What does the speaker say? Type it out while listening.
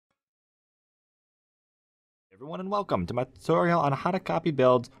Everyone and welcome to my tutorial on how to copy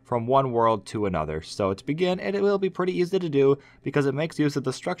builds from one world to another. So to begin, it will be pretty easy to do because it makes use of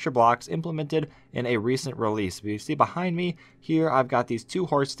the structure blocks implemented in a recent release. If you see behind me here, I've got these two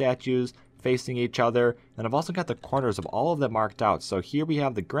horse statues facing each other, and I've also got the corners of all of them marked out. So here we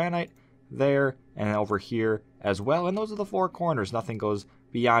have the granite there and over here as well, and those are the four corners. Nothing goes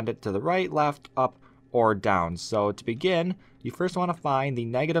beyond it to the right, left, up, or down. So to begin, you first want to find the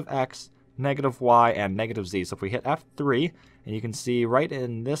negative x, negative y, and negative z. So if we hit F3, and you can see right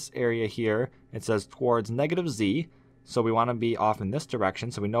in this area here, it says towards negative z. So we want to be off in this direction.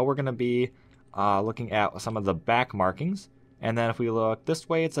 So we know we're going to be looking at some of the back markings. And then if we look this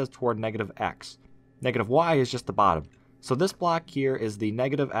way, it says toward negative x. Negative y is just the bottom. So this block here is the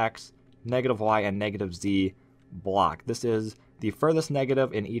negative x, negative y, and negative z block. This is the furthest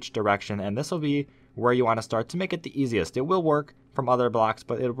negative in each direction, and this will be where you want to start to make it the easiest. It will work from other blocks,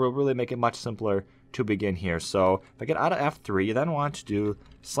 but it will really make it much simpler to begin here. So if I get out of F3, you then want to do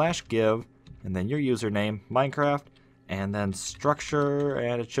 /give, and then your username, Minecraft, and then structure,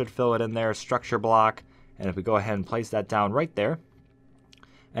 and it should fill it in there, structure block. And if we go ahead and place that down right there,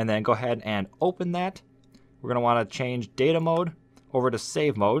 and then go ahead and open that, we're going to want to change data mode over to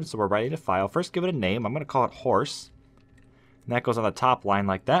save mode. So we're writing a file. First give it a name. I'm going to call it horse. And that goes on the top line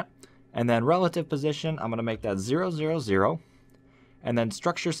like that. And then relative position, I'm going to make that 0, 0, 0. And then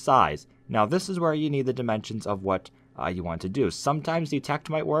structure size. Now this is where you need the dimensions of what you want to do. Sometimes detect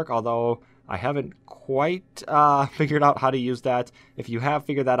might work, although I haven't quite figured out how to use that. If you have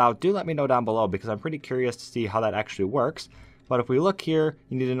figured that out, do let me know down below because I'm pretty curious to see how that actually works. But if we look here,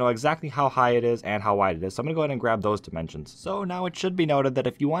 you need to know exactly how high it is and how wide it is. So I'm going to go ahead and grab those dimensions. So now it should be noted that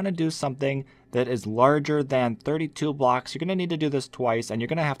if you want to do something that is larger than 32 blocks, you're going to need to do this twice, and you're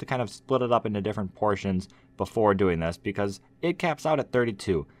going to have to kind of split it up into different portions before doing this because it caps out at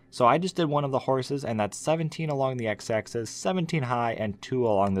 32. So I just did one of the horses, and that's 17 along the x-axis, 17 high, and 2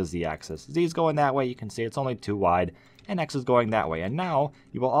 along the z-axis. Z is going that way. You can see it's only 2 wide, and x is going that way. And now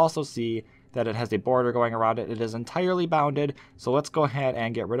you will also see that it has a border going around it. It is entirely bounded. So let's go ahead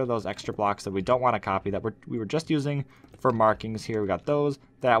and get rid of those extra blocks that we don't want to copy that we were just using for markings here. We got those,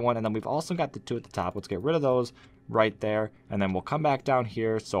 that one, and then we've also got the two at the top. Let's get rid of those right there, and then we'll come back down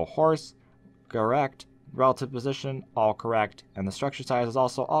here. So horse, correct. Relative position, all correct. And the structure size is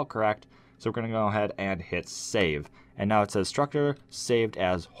also all correct. So we're going to go ahead and hit save. And now it says structure saved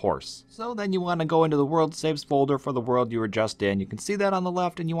as horse. So then you want to go into the world saves folder for the world you were just in. You can see that on the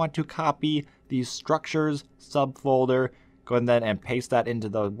left, and you want to copy the structures subfolder. Go ahead then and paste that into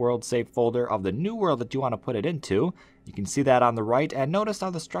the world save folder of the new world that you want to put it into. You can see that on the right, and notice how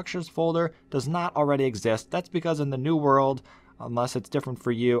the structures folder does not already exist. That's because in the new world, unless it's different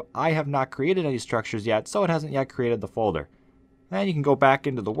for you, I have not created any structures yet, so it hasn't yet created the folder. Then you can go back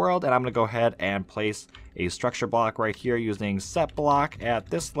into the world, and I'm going to go ahead and place a structure block right here using set block at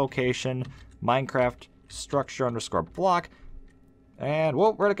this location, Minecraft structure underscore block. And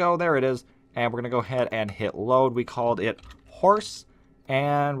whoa, where'd it go? There it is. And we're going to go ahead and hit load. We called it horse.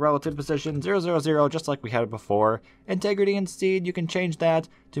 And relative position 0, 0, 0, just like we had before. Integrity and seed, you can change that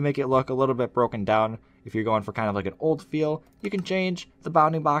to make it look a little bit broken down. If you're going for kind of like an old feel, you can change the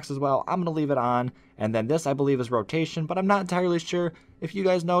bounding box as well. I'm going to leave it on. And then this, I believe, is rotation, but I'm not entirely sure. If you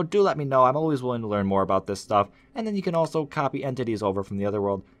guys know, do let me know. I'm always willing to learn more about this stuff. And then you can also copy entities over from the other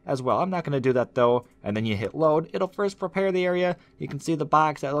world as well. I'm not going to do that though. And then you hit load. It'll first prepare the area. You can see the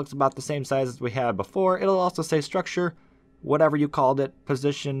box that looks about the same size as we had before. It'll also say structure, whatever you called it,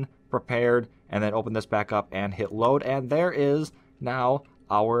 position, prepared, and then open this back up and hit load. And there is now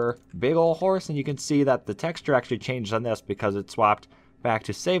our big old horse, and you can see that the texture actually changed on this because it swapped back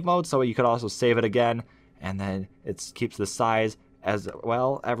to save mode, so you could also save it again, and then it keeps the size as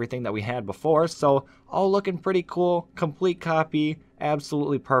well, everything that we had before. So all looking pretty cool, complete copy,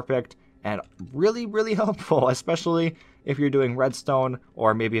 absolutely perfect, and really, really helpful, especially if you're doing redstone,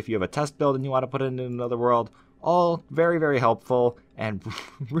 or maybe if you have a test build and you want to put it in another world. All very, very helpful and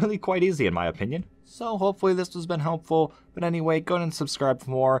really quite easy in my opinion. So hopefully this has been helpful. But anyway, go ahead and subscribe for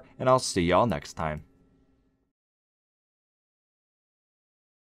more, and I'll see y'all next time.